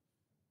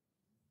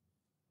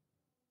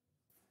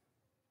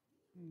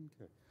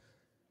Okay.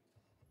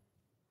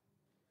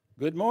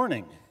 Good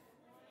morning.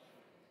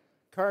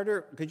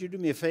 Carter, could you do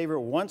me a favor?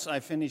 Once I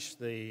finish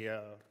the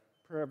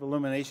prayer of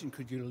illumination,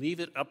 could you leave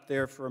it up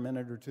there for a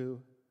minute or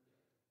two?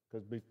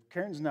 Because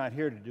Karen's not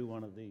here to do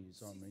one of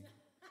these on me.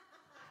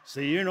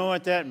 So you know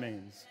what that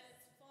means. And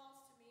it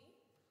falls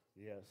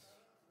to me. Yes.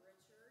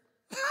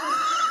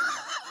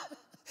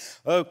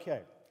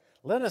 Okay.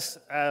 Let us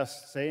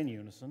say in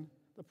unison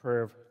the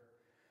prayer of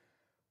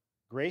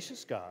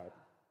gracious God,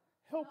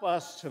 help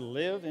us to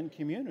live in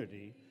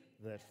community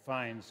that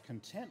finds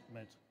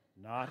contentment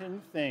not in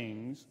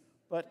things,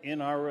 but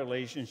in our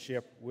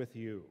relationship with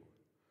you.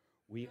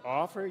 We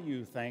offer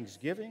you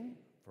thanksgiving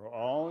for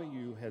all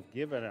you have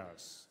given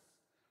us.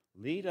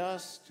 Lead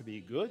us to be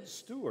good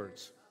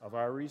stewards of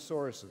our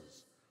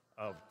resources,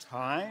 of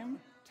time,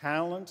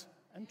 talent,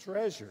 and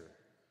treasure,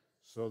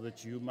 so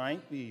that you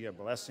might be a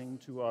blessing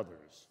to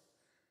others.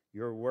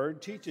 Your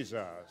word teaches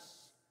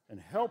us and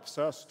helps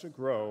us to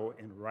grow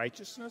in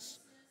righteousness,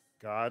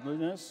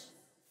 godliness,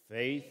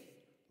 faith,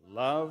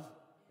 love,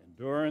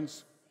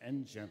 endurance,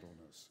 and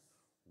gentleness.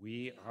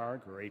 We are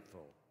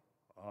grateful.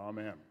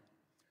 Amen.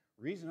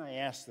 The reason I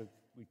asked that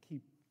we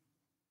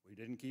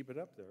didn't keep it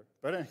up there,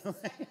 but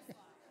anyway.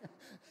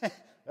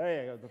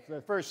 There you go,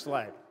 the first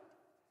slide.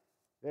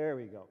 There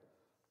we go.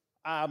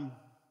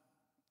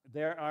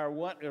 There are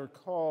what are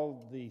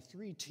called the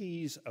 3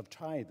 T's of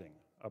tithing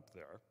up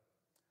there.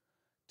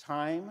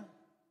 Time,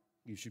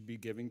 you should be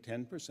giving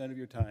 10% of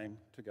your time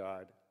to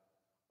God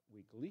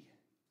weekly,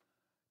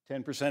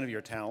 10% of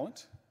your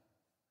talent,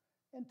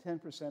 and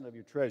 10% of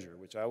your treasure,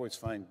 which I always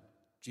find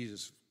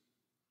Jesus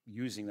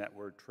using that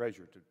word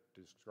treasure to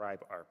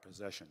describe our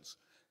possessions.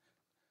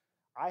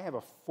 I have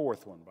a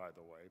 4th one, by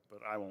the way, but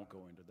I won't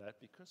go into that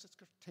because it's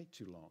going to take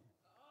too long.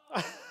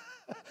 Oh,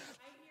 I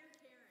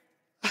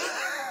hear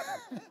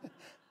Karen.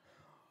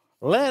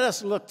 Let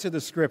us look to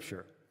the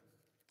Scripture,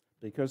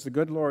 because the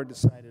good Lord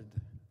decided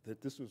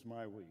that this was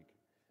my week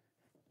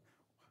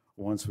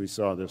once we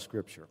saw this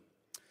Scripture.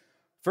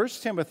 1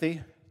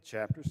 Timothy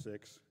chapter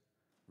 6,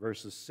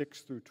 verses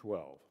 6 through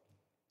 12.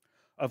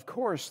 Of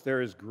course,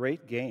 there is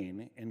great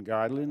gain in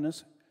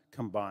godliness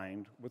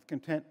combined with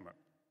contentment.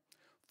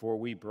 For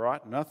we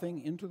brought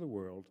nothing into the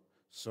world,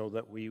 so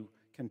that we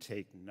can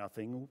take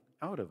nothing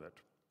out of it.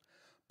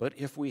 But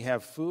if we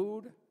have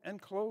food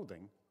and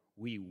clothing,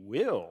 we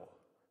will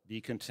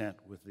be content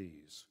with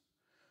these.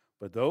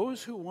 But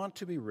those who want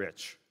to be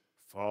rich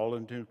fall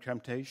into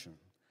temptation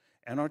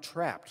and are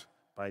trapped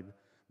by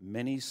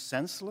many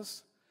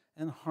senseless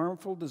and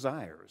harmful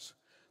desires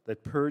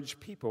that purge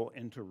people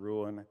into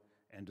ruin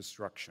and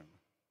destruction.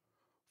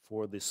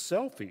 For the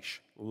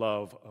selfish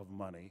love of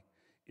money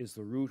is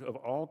the root of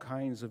all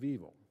kinds of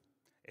evil,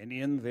 and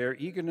in their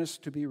eagerness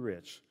to be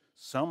rich,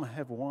 some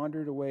have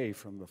wandered away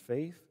from the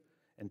faith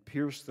and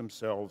pierced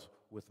themselves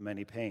with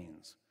many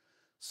pains.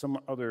 Some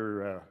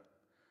other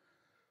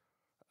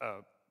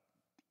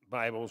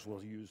Bibles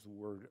will use the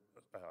word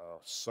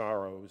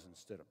sorrows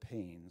instead of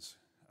pains,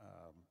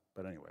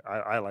 but anyway,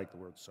 I like the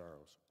word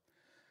sorrows.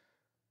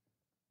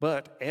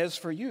 But as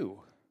for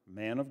you,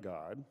 man of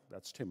God,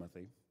 that's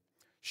Timothy,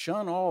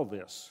 shun all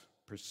this,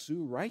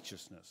 pursue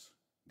righteousness,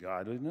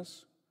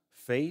 godliness,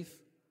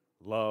 faith,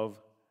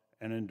 love,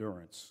 and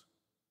endurance,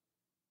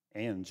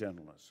 and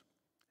gentleness.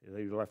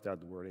 They left out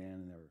the word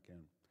and never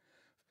can.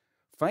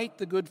 Fight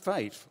the good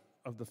fight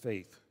of the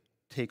faith.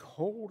 Take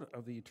hold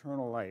of the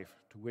eternal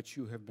life to which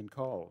you have been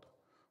called,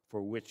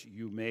 for which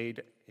you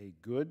made a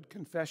good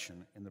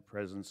confession in the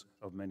presence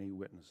of many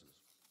witnesses.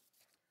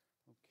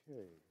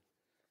 Okay.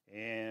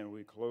 And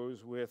we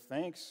close with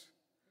thanks.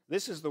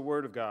 This is the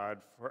word of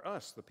God for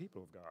us, the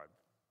people of God.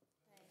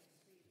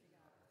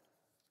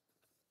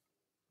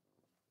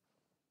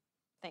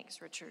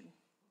 Thanks, Richard.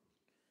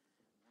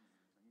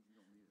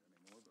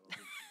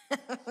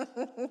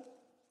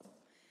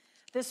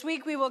 This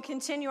week we will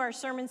continue our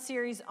sermon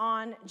series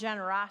on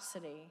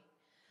generosity.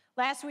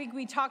 Last week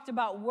we talked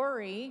about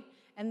worry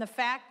and the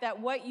fact that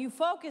what you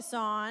focus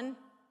on,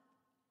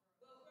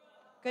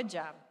 good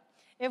job.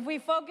 If we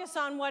focus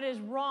on what is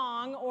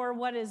wrong or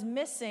what is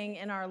missing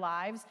in our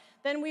lives,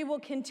 then we will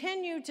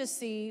continue to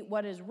see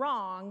what is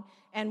wrong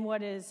and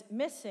what is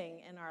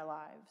missing in our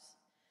lives.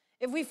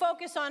 If we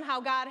focus on how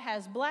God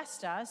has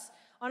blessed us,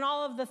 on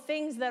all of the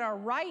things that are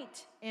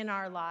right in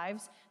our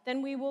lives,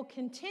 then we will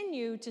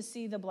continue to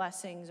see the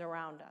blessings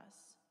around us.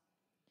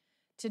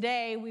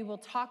 Today, we will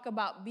talk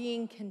about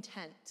being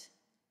content.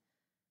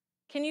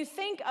 Can you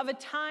think of a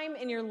time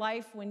in your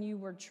life when you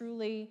were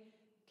truly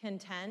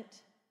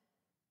content?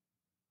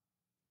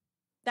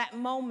 That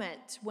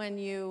moment when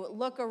you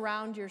look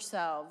around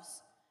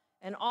yourselves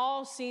and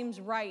all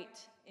seems right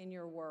in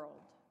your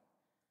world.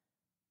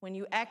 When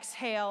you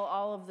exhale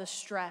all of the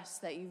stress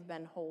that you've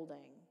been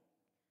holding.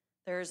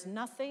 There's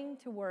nothing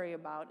to worry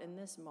about in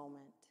this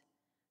moment.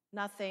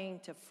 Nothing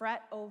to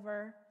fret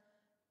over,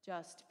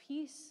 just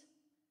peace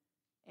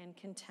and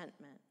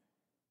contentment.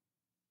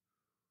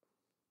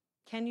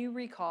 Can you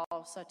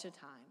recall such a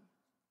time?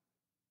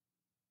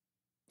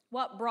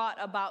 What brought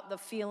about the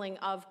feeling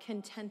of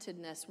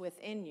contentedness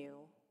within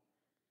you?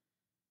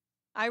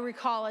 I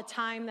recall a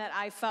time that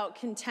I felt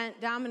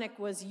content. Dominic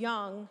was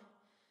young.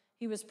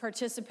 He was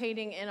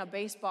participating in a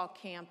baseball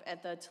camp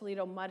at the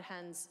Toledo Mud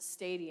Hens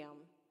Stadium.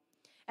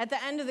 At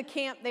the end of the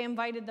camp, they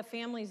invited the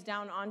families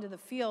down onto the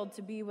field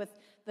to be with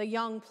the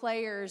young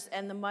players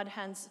and the Mud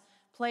Hens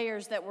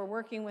players that were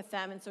working with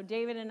them. And so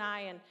David and I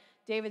and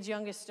David's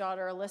youngest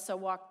daughter, Alyssa,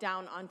 walked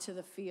down onto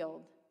the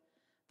field.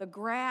 The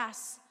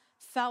grass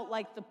felt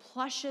like the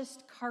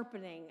plushest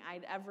carpeting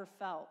I'd ever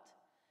felt.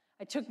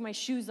 I took my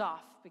shoes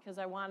off because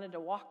I wanted to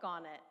walk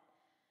on it.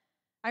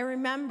 I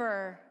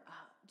remember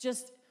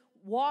just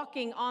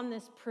walking on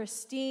this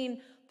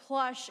pristine,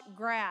 plush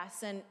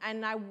grass,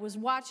 and I was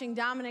watching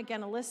Dominic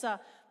and Alyssa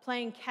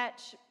playing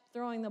catch,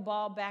 throwing the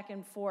ball back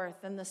and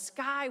forth, and the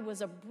sky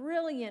was a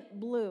brilliant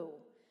blue.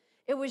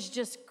 It was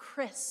just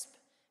crisp.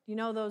 You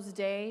know those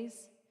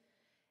days?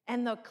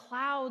 And the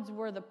clouds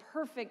were the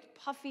perfect,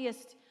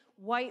 puffiest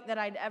white that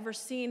I'd ever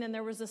seen, and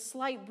there was a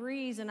slight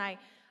breeze, and I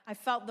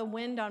felt the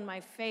wind on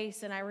my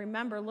face, and I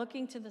remember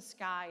looking to the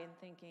sky and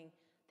thinking,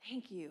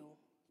 thank you,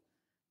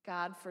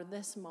 God, for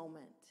this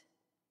moment.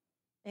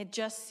 It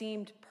just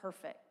seemed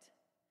perfect.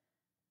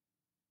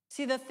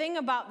 See, the thing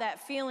about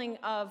that feeling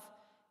of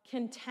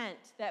content,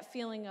 that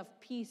feeling of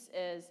peace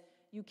is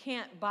you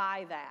can't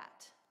buy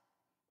that.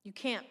 You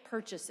can't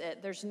purchase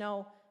it. There's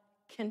no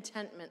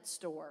contentment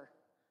store.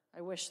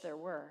 I wish there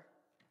were.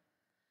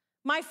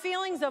 My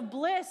feelings of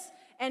bliss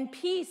and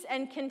peace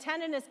and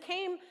contentedness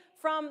came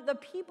from the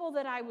people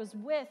that I was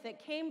with. It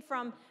came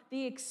from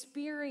the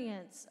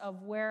experience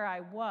of where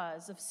I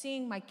was, of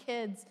seeing my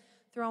kids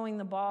throwing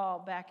the ball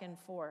back and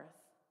forth.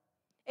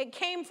 It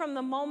came from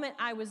the moment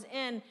I was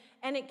in,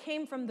 and it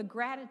came from the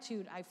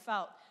gratitude I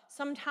felt.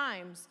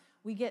 Sometimes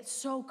we get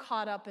so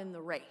caught up in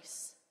the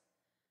race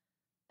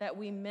that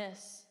we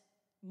miss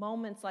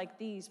moments like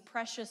these,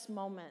 precious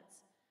moments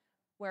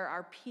where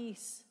our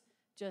peace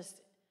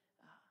just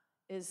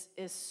is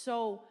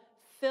so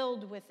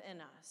filled within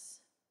us.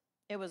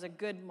 It was a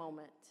good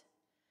moment,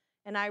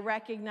 and I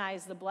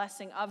recognized the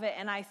blessing of it,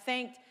 and I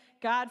thanked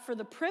God for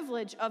the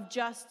privilege of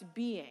just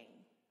being.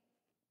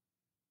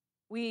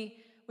 We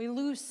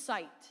lose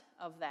sight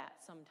of that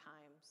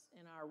sometimes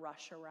in our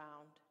rush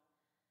around.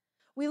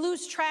 We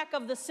lose track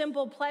of the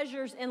simple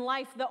pleasures in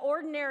life, the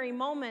ordinary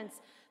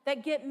moments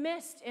that get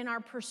missed in our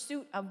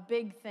pursuit of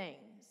big things.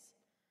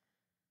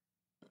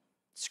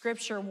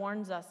 Scripture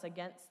warns us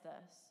against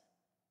this.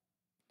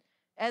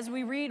 As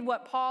we read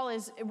what Paul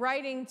is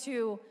writing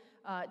to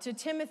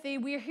Timothy,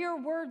 we hear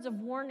words of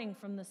warning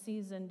from the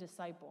seasoned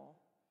disciple.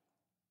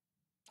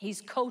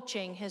 He's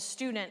coaching his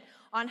student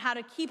on how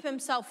to keep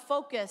himself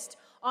focused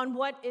on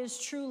what is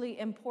truly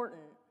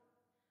important.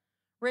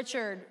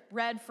 Richard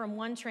read from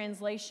one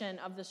translation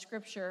of the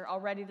scripture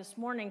already this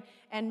morning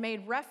and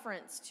made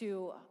reference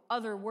to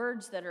other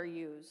words that are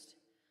used.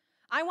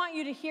 I want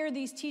you to hear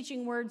these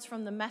teaching words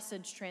from the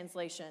Message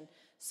translation.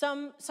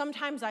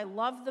 Sometimes I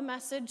love the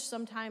Message,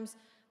 sometimes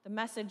the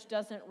Message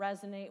doesn't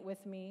resonate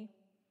with me.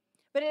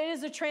 But it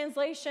is a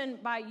translation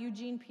by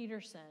Eugene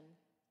Peterson,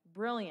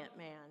 brilliant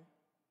man.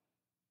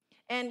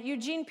 And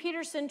Eugene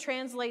Peterson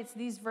translates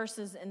these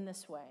verses in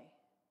this way.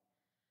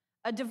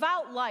 A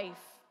devout life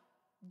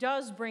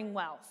does bring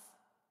wealth,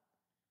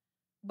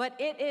 but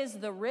it is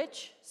the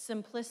rich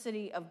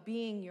simplicity of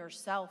being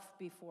yourself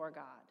before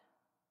God.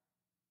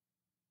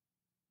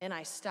 And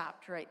I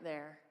stopped right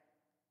there.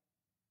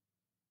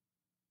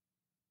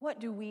 What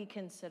do we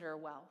consider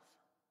wealth?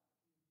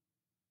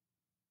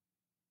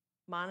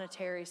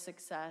 Monetary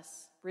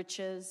success,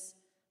 riches,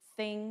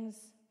 things,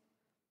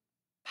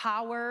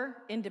 power,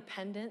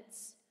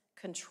 independence,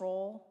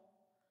 control.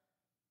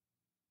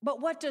 But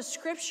what does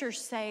Scripture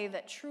say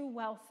that true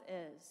wealth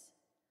is?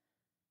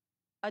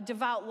 A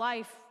devout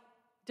life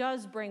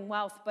does bring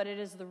wealth, but it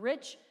is the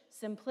rich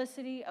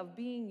simplicity of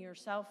being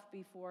yourself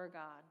before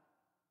God.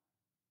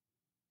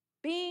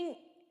 It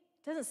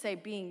doesn't say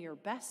being your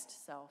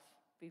best self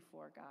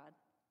before God.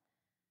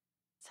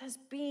 It says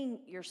being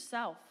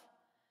yourself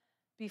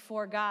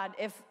before God.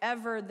 If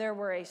ever there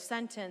were a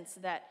sentence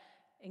that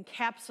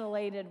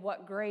encapsulated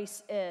what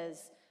grace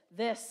is,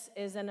 this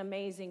is an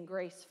amazing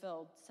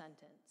grace-filled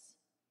sentence.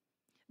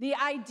 The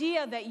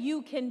idea that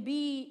you can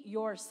be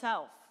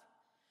yourself,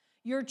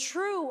 your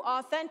true,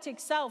 authentic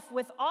self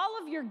with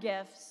all of your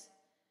gifts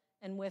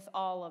and with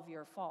all of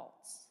your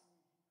faults,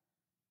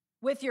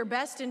 with your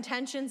best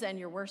intentions and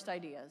your worst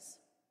ideas,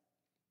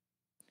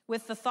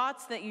 with the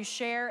thoughts that you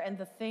share and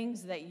the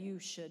things that you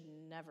should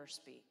never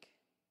speak.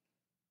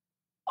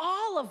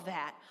 All of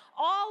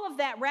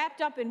that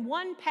wrapped up in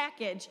one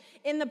package,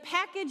 in the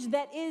package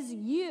that is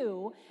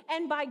you,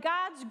 and by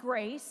God's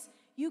grace,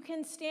 you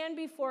can stand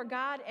before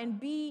God and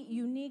be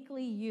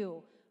uniquely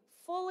you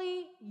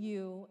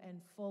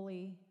and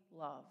fully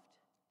loved.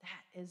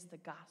 That is the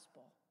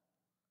gospel.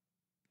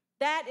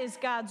 That is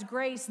God's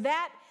grace.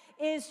 That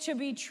is to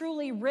be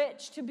truly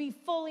rich, to be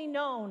fully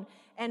known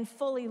and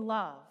fully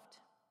loved.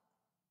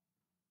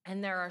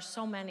 And there are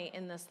so many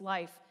in this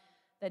life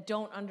that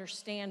don't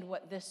understand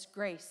what this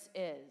grace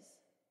is.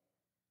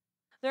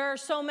 There are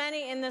so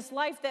many in this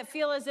life that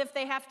feel as if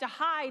they have to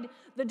hide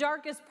the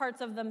darkest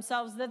parts of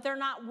themselves, that they're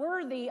not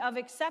worthy of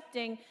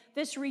accepting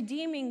this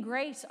redeeming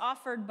grace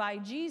offered by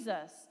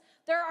Jesus.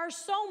 There are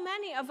so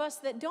many of us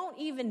that don't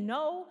even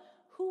know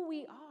who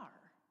we are,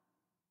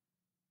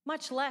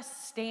 much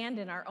less stand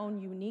in our own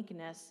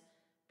uniqueness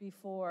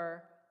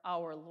before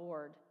our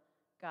Lord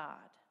God.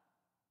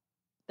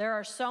 There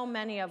are so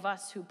many of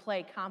us who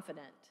play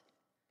confident.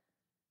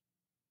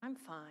 I'm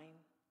fine.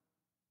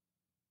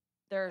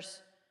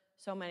 There's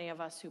so many of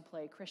us who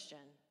play Christian.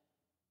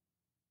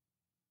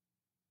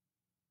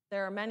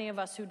 There are many of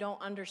us who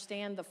don't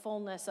understand the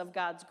fullness of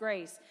God's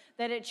grace,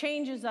 that it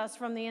changes us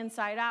from the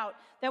inside out,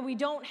 that we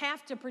don't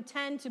have to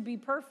pretend to be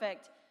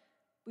perfect.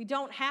 We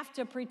don't have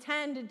to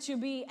pretend to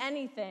be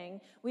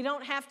anything. We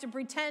don't have to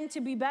pretend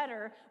to be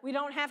better. We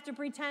don't have to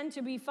pretend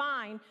to be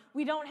fine.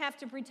 We don't have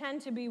to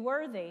pretend to be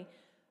worthy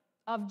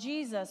of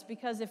Jesus,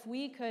 because if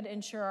we could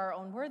ensure our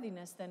own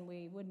worthiness, then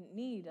we wouldn't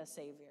need a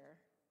Savior.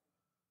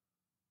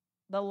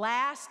 The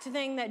last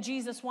thing that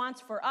Jesus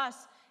wants for us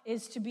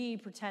is to be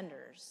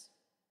pretenders.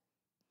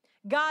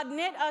 God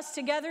knit us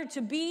together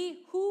to be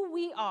who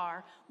we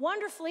are,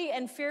 wonderfully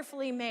and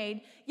fearfully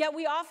made, yet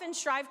we often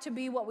strive to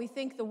be what we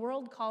think the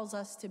world calls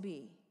us to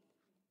be.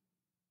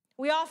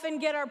 We often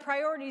get our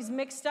priorities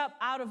mixed up,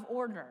 out of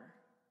order.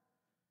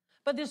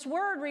 But this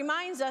word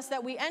reminds us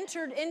that we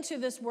entered into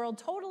this world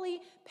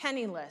totally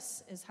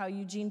penniless, is how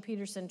Eugene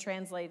Peterson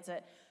translates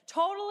it.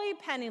 Totally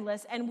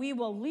penniless, and we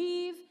will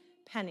leave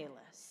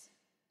penniless.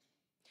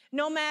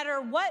 No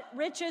matter what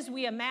riches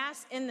we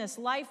amass in this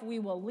life, we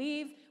will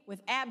leave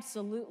with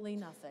absolutely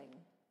nothing.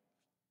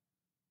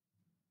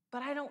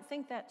 But I don't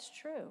think that's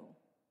true.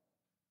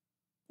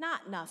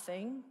 Not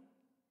nothing.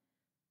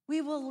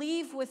 We will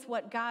leave with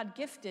what God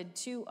gifted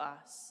to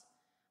us.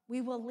 We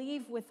will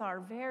leave with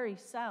our very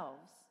selves,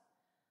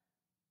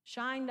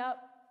 shined up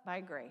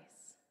by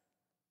grace.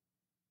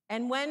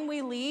 And when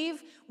we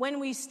leave, when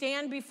we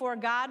stand before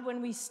God,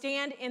 when we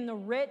stand in the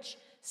rich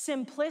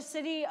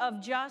simplicity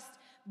of just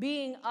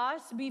being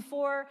us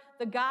before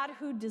the God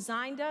who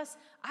designed us,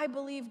 I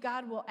believe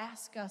God will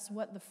ask us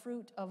what the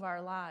fruit of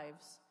our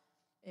lives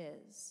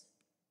is.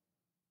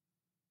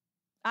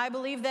 I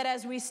believe that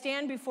as we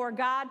stand before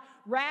God,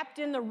 wrapped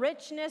in the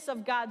richness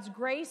of God's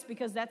grace,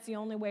 because that's the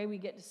only way we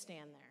get to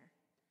stand there.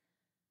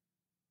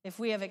 If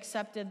we have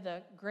accepted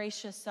the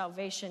gracious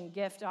salvation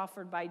gift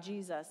offered by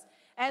Jesus,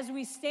 as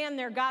we stand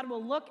there, God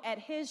will look at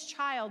his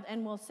child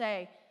and will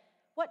say,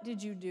 "What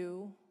did you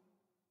do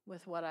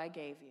with what I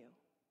gave you?"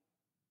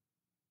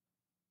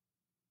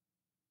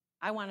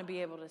 I want to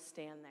be able to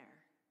stand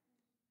there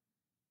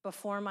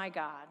before my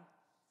God,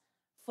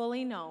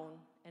 fully known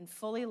and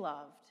fully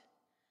loved.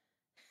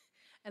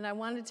 And I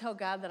want to tell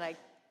God that I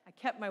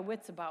kept my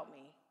wits about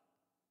me,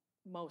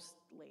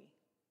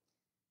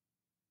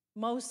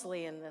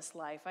 mostly in this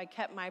life. I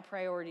kept my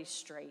priorities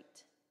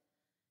straight,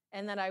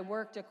 and that I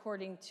worked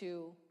according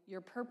to your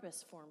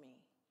purpose for me.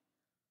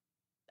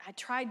 I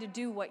tried to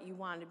do what you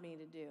wanted me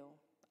to do.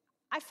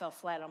 I fell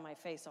flat on my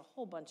face a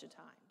whole bunch of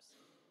times.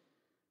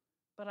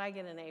 But I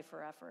get an A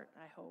for effort,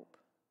 I hope.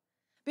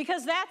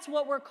 Because that's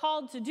what we're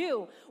called to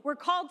do. We're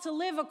called to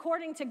live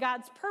according to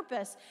God's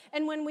purpose.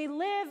 And when we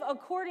live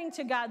according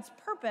to God's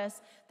purpose,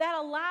 that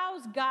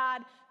allows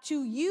God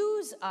to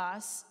use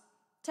us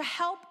to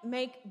help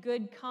make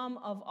good come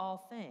of all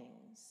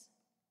things.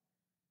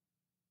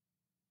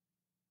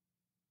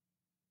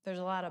 There's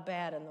a lot of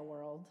bad in the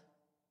world.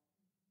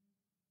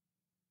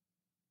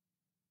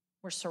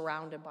 We're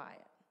surrounded by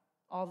it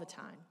all the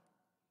time.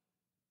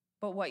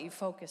 But what you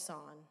focus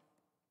on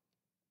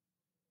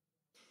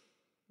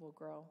will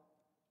grow.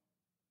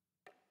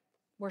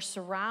 We're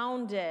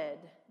surrounded,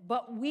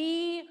 but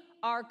we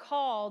are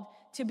called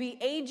to be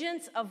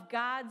agents of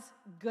God's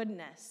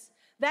goodness.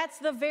 That's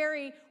the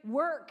very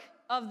work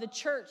of the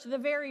church, the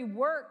very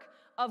work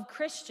of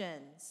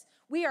Christians.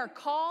 We are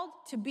called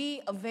to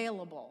be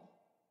available.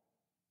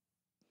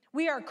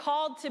 We are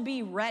called to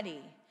be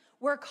ready.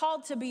 We're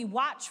called to be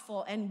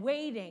watchful and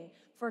waiting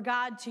for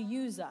God to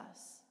use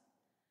us.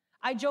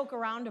 I joke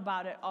around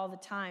about it all the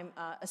time,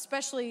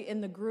 especially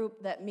in the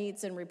group that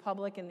meets in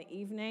Republic in the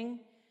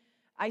evening.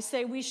 I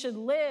say we should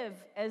live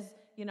as,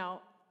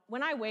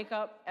 when I wake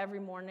up every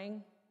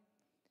morning,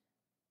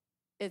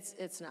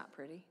 it's not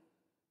pretty.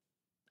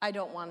 I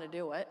don't want to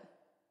do it.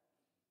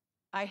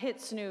 I hit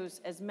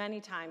snooze as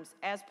many times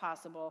as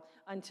possible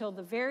until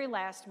the very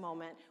last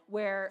moment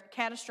where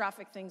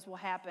catastrophic things will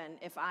happen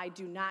if I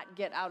do not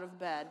get out of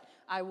bed.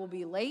 I will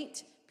be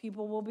late,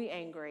 people will be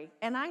angry,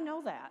 and I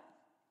know that.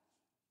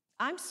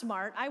 I'm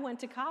smart. I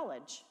went to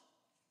college,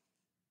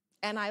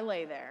 and I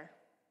lay there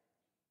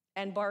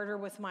and barter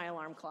with my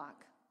alarm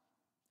clock.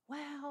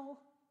 Well,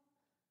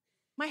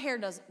 my hair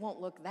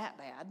won't look that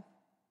bad.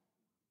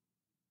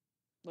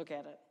 Look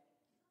at it.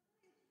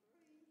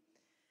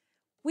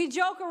 We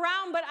joke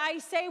around, but I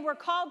say we're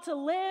called to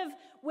live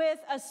with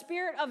a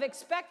spirit of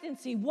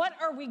expectancy. What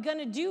are we going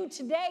to do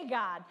today,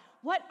 God?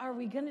 What are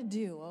we going to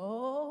do?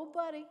 Oh,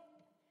 buddy,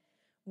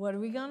 what are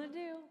we going to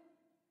do?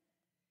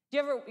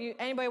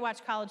 Anybody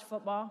watch college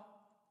football?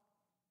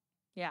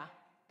 Yeah,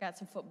 got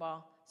some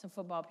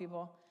football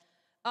people.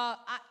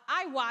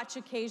 I watch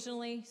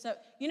occasionally. So,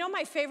 you know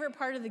my favorite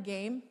part of the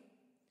game?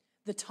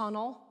 The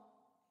tunnel.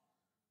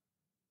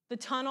 The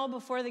tunnel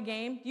before the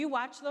game. Do you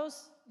watch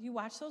those? You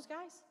watch those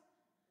guys?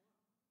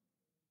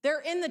 They're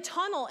in the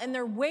tunnel and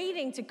they're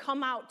waiting to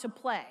come out to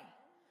play.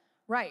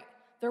 Right.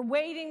 They're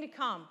waiting to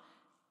come.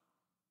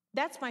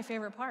 That's my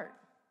favorite part.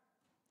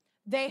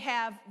 They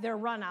have their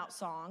run out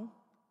song,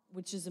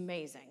 which is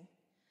amazing.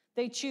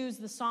 They choose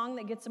the song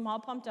that gets them all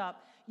pumped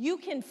up. You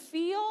can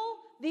feel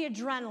the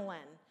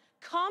adrenaline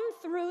come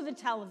through the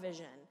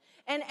television.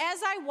 And as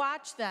I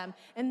watch them,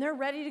 and they're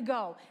ready to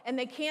go, and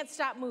they can't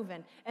stop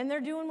moving, and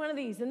they're doing one of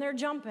these, and they're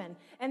jumping,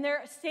 and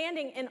they're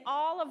standing in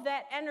all of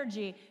that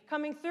energy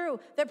coming through,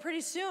 that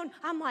pretty soon,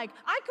 I'm like,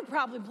 I could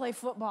probably play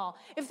football.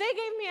 If they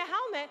gave me a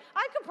helmet,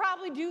 I could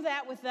probably do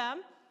that with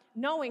them,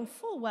 knowing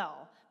full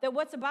well that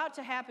what's about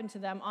to happen to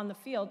them on the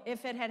field,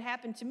 if it had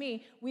happened to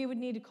me, we would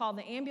need to call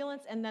the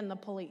ambulance and then the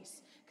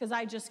police, because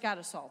I just got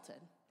assaulted.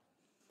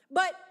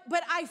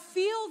 But I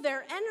feel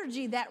their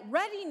energy, that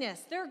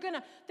readiness. They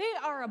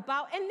are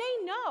about, and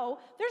they know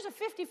there's a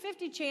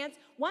 50-50 chance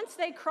once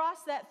they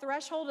cross that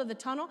threshold of the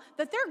tunnel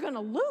that they're going to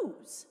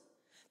lose.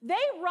 They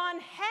run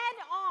head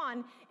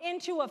on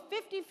into a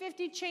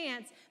 50-50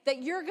 chance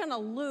that you're going to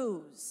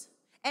lose.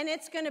 And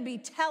it's going to be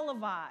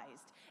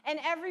televised. And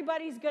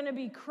everybody's going to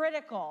be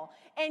critical.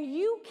 And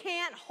you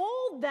can't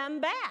hold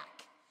them back.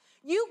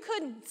 You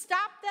couldn't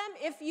stop them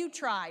if you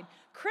tried.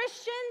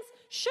 Christians,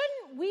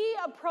 shouldn't we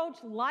approach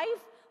life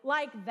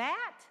like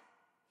that?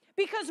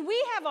 Because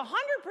we have a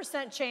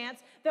 100%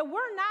 chance that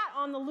we're not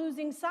on the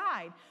losing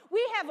side.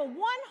 We have a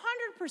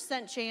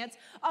 100% chance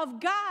of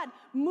God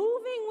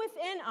moving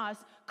within us,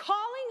 calling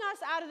us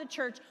out of the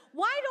church.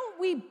 Why don't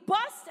we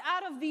bust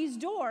out of these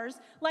doors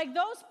like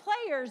those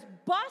players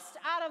bust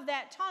out of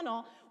that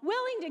tunnel,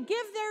 willing to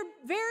give their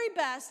very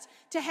best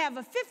to have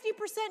a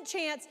 50%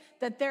 chance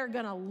that they're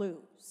going to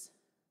lose?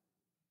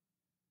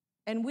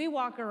 And we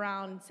walk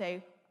around and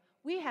say,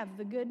 we have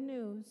the good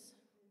news.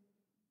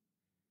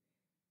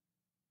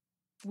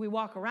 We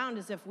walk around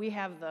as if we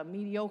have the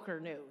mediocre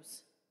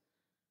news.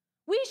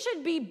 We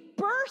should be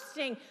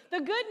bursting. The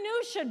good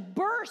news should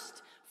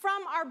burst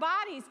from our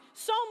bodies,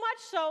 so much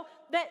so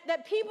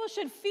that people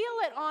should feel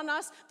it on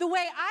us the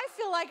way I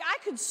feel like I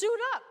could suit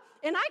up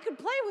and I could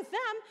play with them.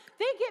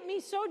 They get me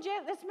so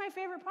jazzed. That's my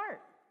favorite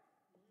part.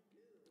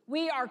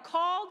 We are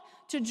called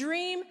to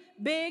dream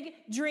big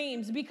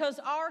dreams because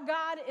our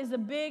God is a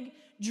big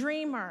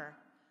dreamer.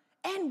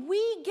 And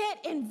we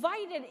get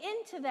invited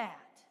into that.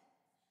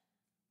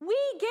 We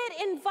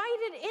get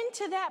invited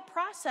into that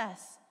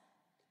process.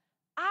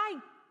 I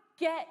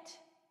get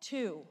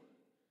to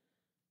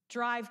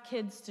drive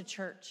kids to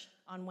church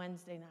on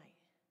Wednesday night.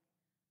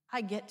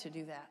 I get to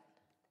do that.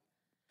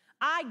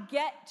 I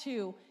get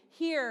to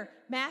hear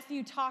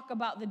Matthew talk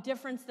about the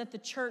difference that the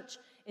church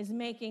is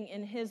making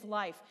in his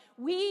life.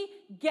 We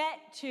get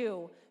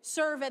to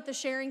serve at the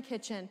Sharing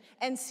Kitchen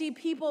and see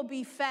people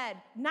be fed,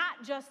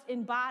 not just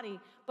in body,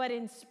 but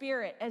in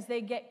spirit as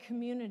they get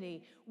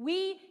community.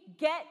 We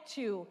get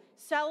to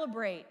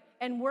celebrate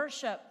and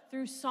worship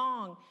through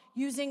song,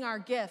 using our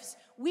gifts.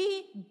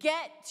 We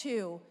get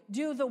to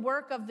do the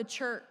work of the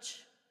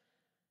church.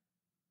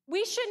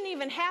 We shouldn't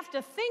even have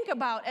to think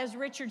about, as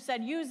Richard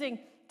said, using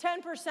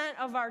 10%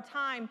 of our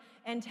time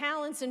and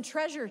talents and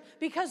treasures,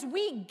 because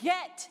we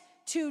get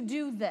to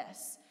do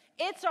this.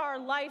 It's our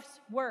life's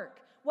work.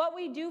 What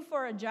we do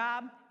for a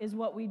job is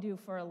what we do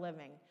for a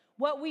living.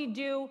 What we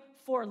do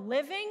for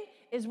living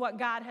is what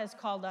God has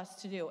called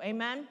us to do.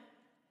 Amen?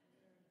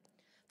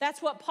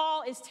 That's what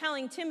Paul is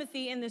telling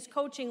Timothy in this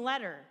coaching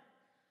letter.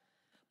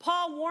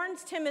 Paul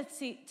warns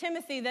Timothy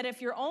that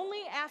if you're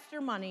only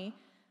after money,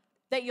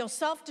 that you'll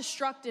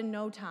self-destruct in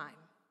no time.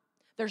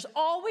 There's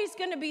always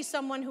going to be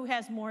someone who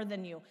has more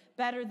than you,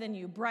 better than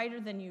you, brighter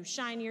than you,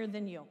 shinier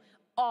than you.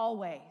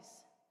 Always.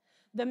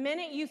 The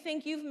minute you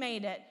think you've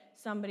made it,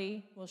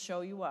 somebody will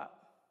show you up.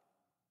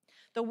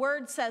 The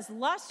word says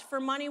lust for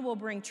money will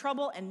bring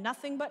trouble and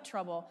nothing but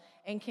trouble,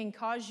 and can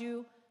cause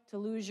you to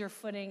lose your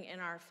footing in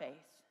our faith.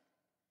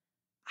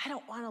 I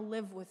don't want to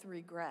live with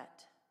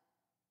regret.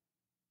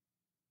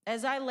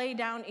 As I lay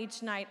down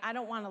each night, I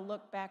don't want to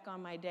look back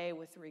on my day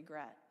with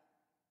regret.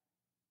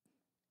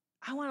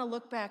 I want to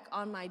look back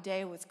on my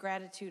day with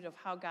gratitude of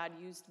how God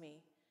used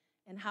me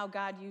and how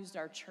God used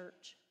our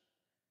church.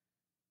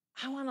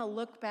 I want to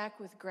look back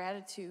with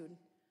gratitude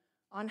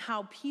on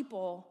how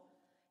people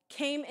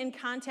came in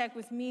contact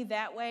with me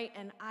that way,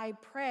 and I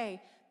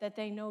pray that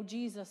they know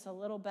Jesus a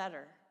little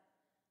better.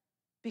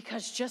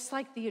 Because just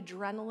like the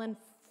adrenaline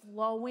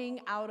flowing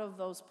out of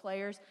those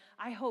players,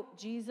 I hope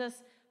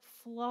Jesus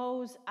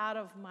flows out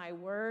of my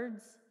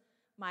words,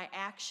 my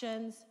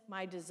actions,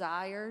 my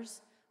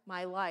desires,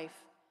 my life.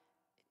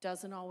 It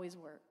doesn't always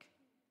work.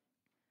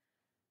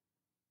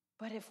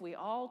 But if we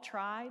all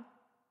tried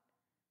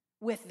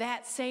with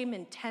that same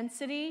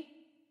intensity,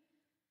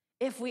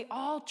 if we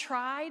all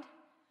tried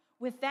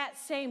with that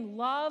same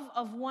love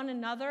of one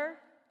another,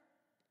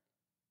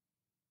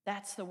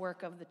 that's the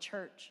work of the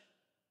church.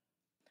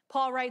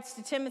 Paul writes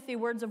to Timothy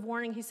words of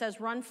warning. He says,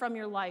 run from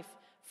your life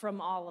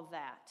from all of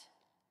that,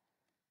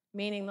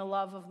 meaning the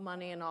love of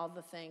money and all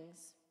the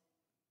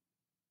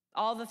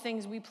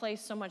things we place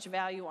so much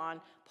value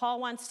on. Paul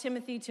wants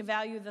Timothy to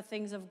value the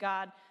things of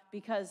God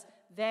because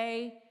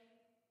they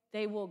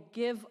will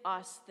give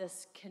us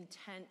this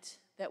content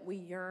that we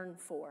yearn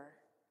for.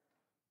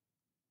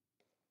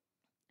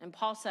 And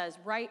Paul says,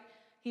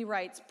 he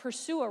writes,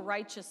 pursue a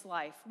righteous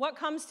life. What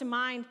comes to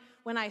mind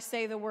when I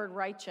say the word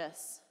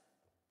righteous?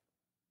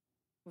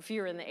 If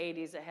you were in the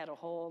 80s, it had a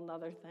whole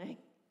nother thing.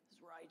 It's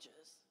righteous.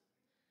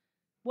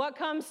 What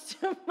comes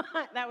to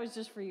mind? That was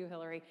just for you,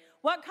 Hillary.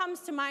 What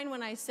comes to mind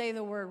when I say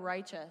the word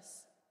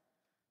righteous?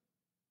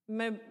 I'm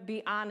going to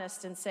be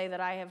honest and say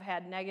that I have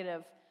had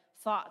negative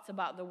thoughts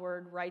about the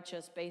word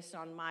righteous based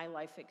on my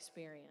life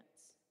experience.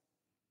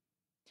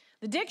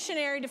 The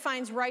dictionary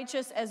defines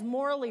righteous as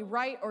morally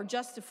right or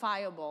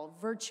justifiable,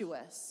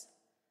 virtuous.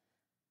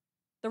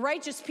 The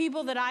righteous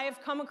people that I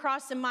have come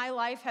across in my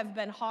life have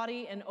been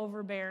haughty and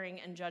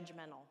overbearing and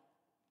judgmental.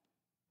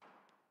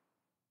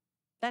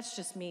 That's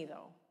just me,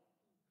 though.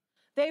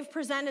 They've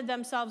presented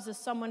themselves as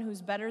someone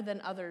who's better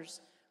than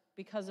others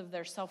because of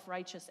their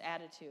self-righteous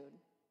attitude.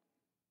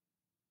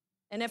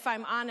 And if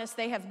I'm honest,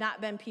 they have not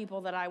been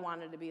people that I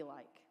wanted to be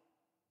like.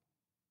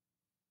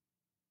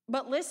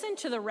 But listen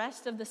to the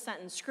rest of the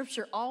sentence.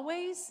 Scripture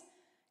always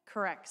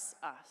corrects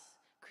us.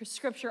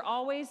 Scripture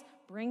always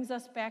brings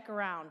us back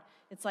around.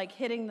 It's like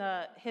hitting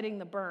the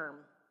berm.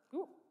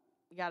 Ooh,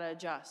 we got to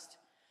adjust.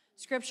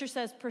 Scripture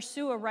says,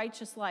 pursue a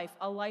righteous life,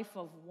 a life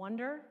of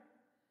wonder,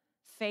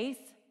 faith,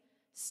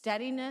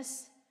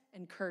 steadiness,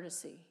 and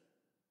courtesy.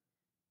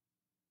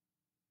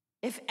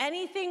 If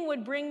anything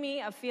would bring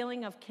me a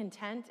feeling of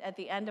content at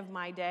the end of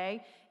my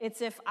day,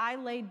 it's if I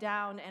laid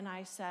down and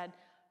I said,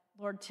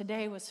 Lord,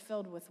 today was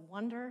filled with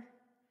wonder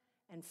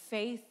and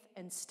faith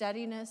and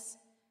steadiness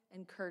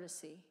and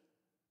courtesy.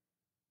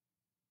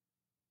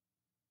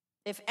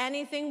 If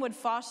anything would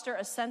foster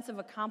a sense of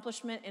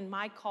accomplishment in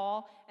my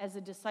call as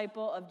a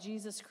disciple of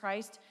Jesus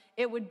Christ,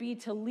 it would be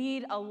to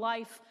lead a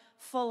life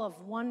full of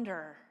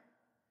wonder,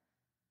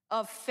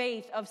 of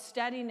faith, of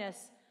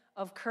steadiness,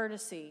 of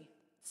courtesy.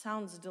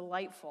 Sounds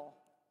delightful.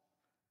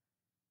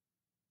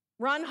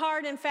 Run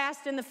hard and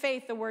fast in the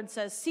faith, the word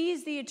says.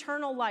 Seize the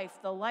eternal life,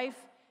 the life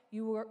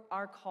you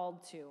are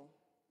called to.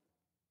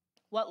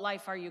 What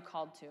life are you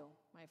called to,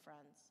 my friends?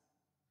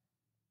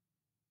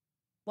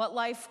 What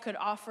life could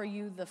offer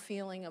you the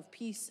feeling of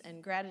peace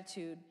and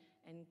gratitude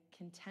and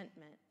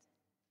contentment?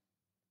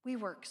 We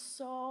work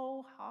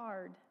so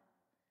hard.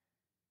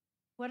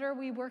 What are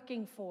we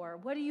working for?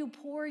 What do you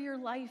pour your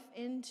life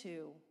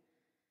into?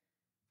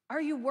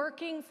 Are you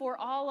working for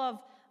all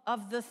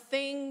of the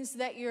things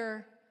that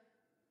your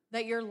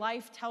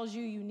life tells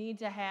you you need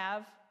to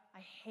have? I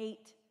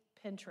hate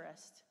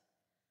Pinterest.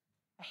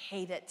 I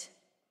hate it.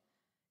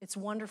 It's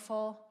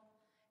wonderful,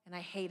 and I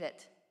hate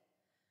it.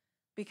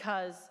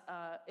 Because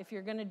if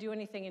you're going to do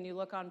anything and you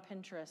look on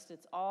Pinterest,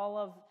 it's all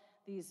of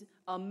these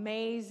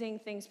amazing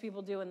things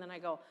people do, and then I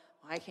go,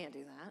 well, I can't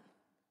do that.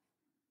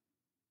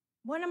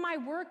 What am I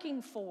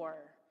working for?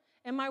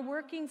 Am I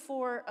working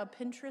for a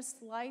Pinterest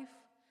life,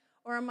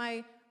 or am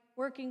I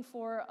working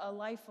for a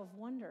life of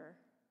wonder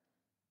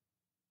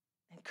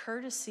and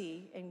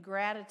courtesy and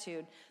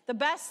gratitude? The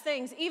best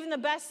things, even the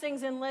best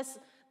things in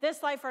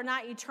this life are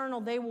not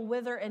eternal. They will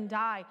wither and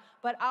die.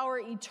 But our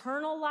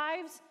eternal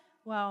lives,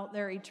 well,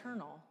 they're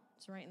eternal.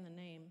 It's right in the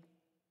name.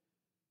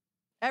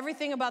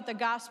 Everything about the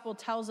gospel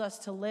tells us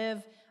to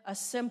live a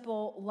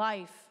simple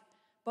life.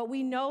 But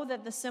we know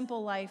that the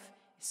simple life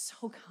is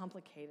so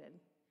complicated.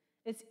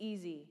 It's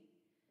easy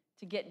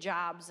to get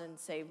jobs and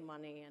save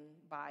money and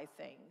buy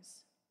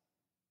things.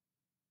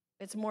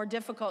 It's more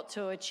difficult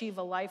to achieve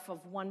a life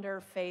of wonder,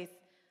 faith,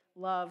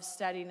 love,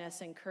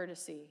 steadiness, and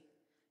courtesy.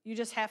 You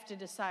just have to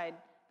decide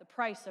the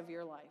price of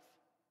your life.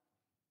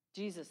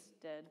 Jesus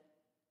did.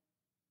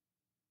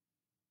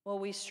 Will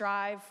we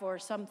strive for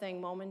something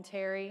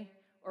momentary,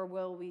 or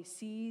will we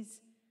seize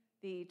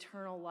the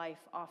eternal life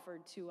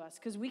offered to us?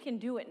 Because we can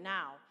do it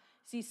now.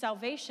 See,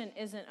 salvation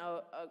isn't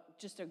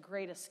just a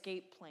great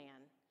escape plan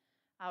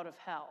out of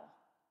hell.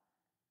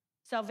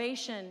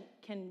 Salvation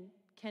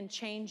can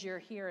change your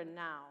here and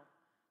now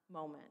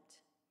moment.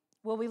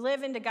 Will we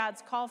live into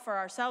God's call for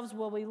ourselves?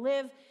 Will we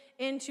live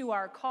into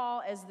our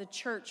call as the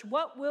church?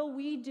 What will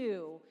we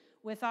do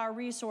with our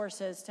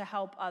resources to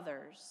help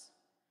others?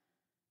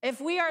 If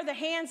we are the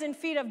hands and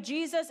feet of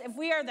Jesus, if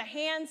we are the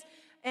hands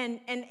and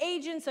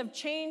agents of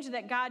change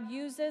that God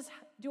uses,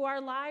 do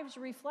our lives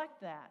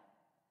reflect that?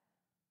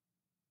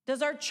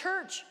 Does our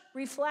church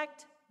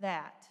reflect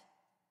that?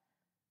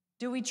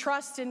 Do we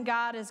trust in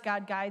God as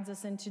God guides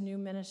us into new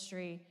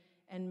ministry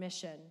and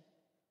mission?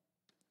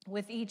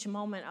 With each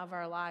moment of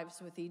our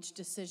lives, with each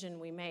decision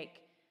we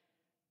make,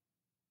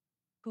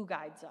 who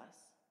guides us?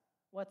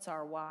 What's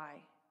our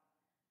why?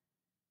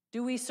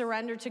 Do we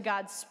surrender to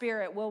God's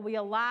Spirit? Will we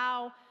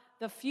allow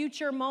the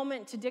future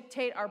moment to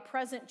dictate our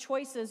present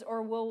choices,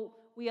 or will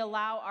we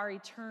allow our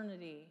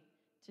eternity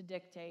to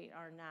dictate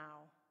our now?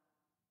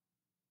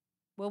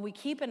 Will we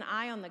keep an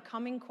eye on the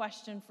coming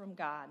question from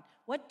God?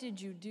 What did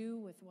you do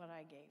with what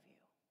I gave you?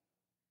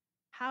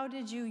 How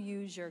did you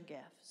use your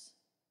gifts?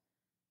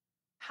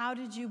 How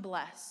did you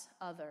bless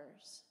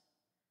others?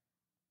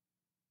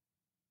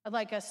 I'd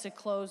like us to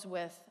close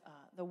with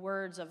the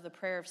words of the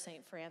prayer of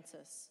St.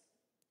 Francis.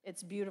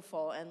 It's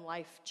beautiful and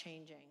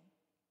life-changing.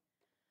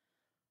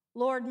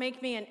 Lord,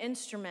 make me an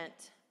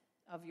instrument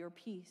of your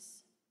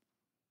peace.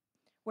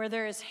 Where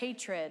there is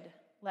hatred,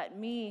 let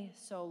me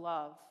sow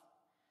love.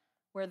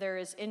 Where there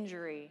is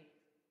injury,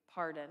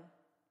 pardon.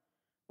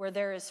 Where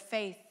there is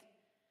faith,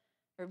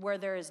 or where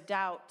there is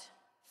doubt,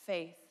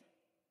 faith.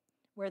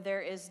 Where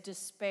there is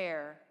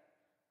despair,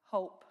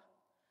 hope.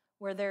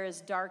 Where there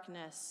is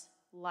darkness,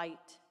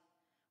 light.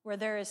 Where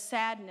there is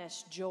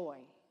sadness, joy.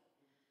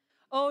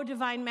 O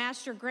divine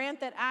Master, grant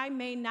that I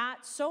may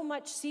not so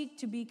much seek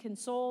to be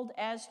consoled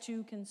as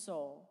to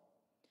console,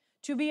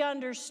 to be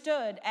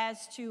understood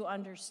as to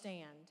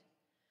understand,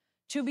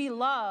 to be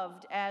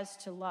loved as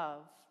to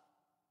love.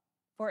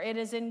 For it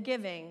is in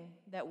giving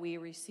that we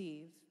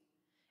receive.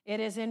 It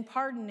is in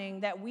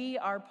pardoning that we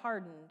are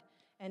pardoned,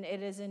 and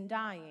it is in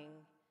dying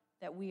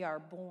that we are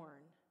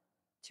born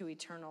to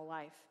eternal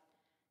life.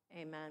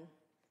 Amen.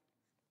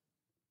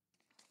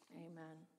 Amen.